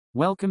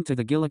Welcome to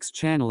the Gilix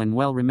channel, and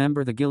well,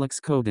 remember the Gilix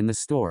code in the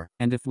store,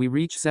 and if we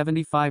reach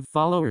 75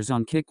 followers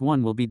on Kick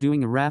 1, we'll be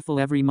doing a raffle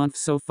every month,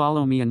 so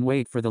follow me and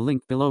wait for the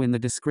link below in the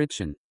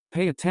description.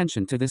 Pay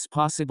attention to this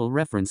possible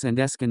reference and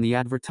ask in the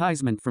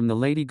advertisement from the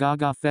Lady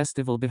Gaga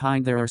festival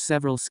behind there are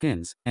several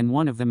skins, and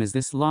one of them is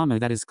this llama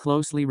that is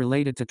closely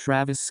related to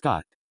Travis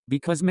Scott.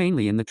 Because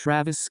mainly in the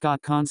Travis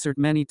Scott concert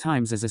many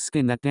times as a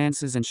skin that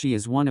dances, and she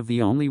is one of the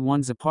only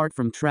ones apart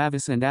from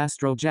Travis and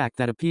Astro Jack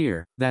that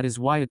appear. That is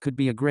why it could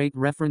be a great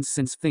reference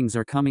since things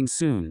are coming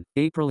soon.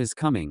 April is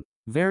coming.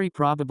 Very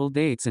probable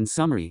dates and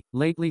summary.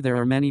 Lately there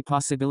are many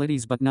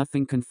possibilities but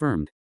nothing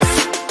confirmed.